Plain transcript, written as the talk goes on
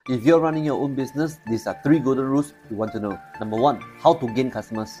If you're running your own business, these are 3 golden rules you want to know. Number 1, how to gain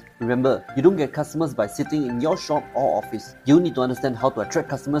customers. Remember, you don't get customers by sitting in your shop or office. You need to understand how to attract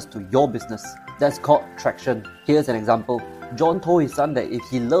customers to your business. That's called traction. Here's an example. John told his son that if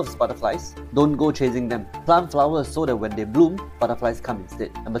he loves butterflies, don't go chasing them. Plant flowers so that when they bloom, butterflies come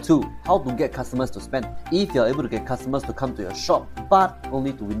instead. Number 2, how to get customers to spend. If you're able to get customers to come to your shop, but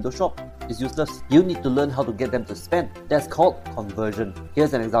only to window shop, it's useless. You need to learn how to get them to spend. That's called conversion.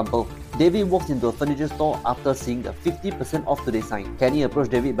 Here's an example. David walks into a furniture store after seeing the 50% off today sign. Can he approach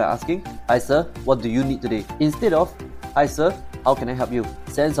David by asking, "Hi sir, what do you need today?" Instead of, "Hi sir, how can I help you?"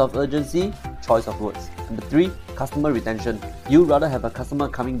 Sense of urgency, choice of words. Number 3, customer retention. You'd rather have a customer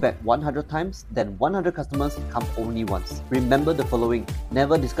coming back 100 times than 100 customers come only once. Remember the following.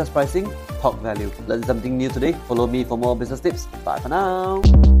 Never discuss pricing, talk value. Learn something new today. Follow me for more business tips. Bye for now.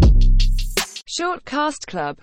 Shortcast Club.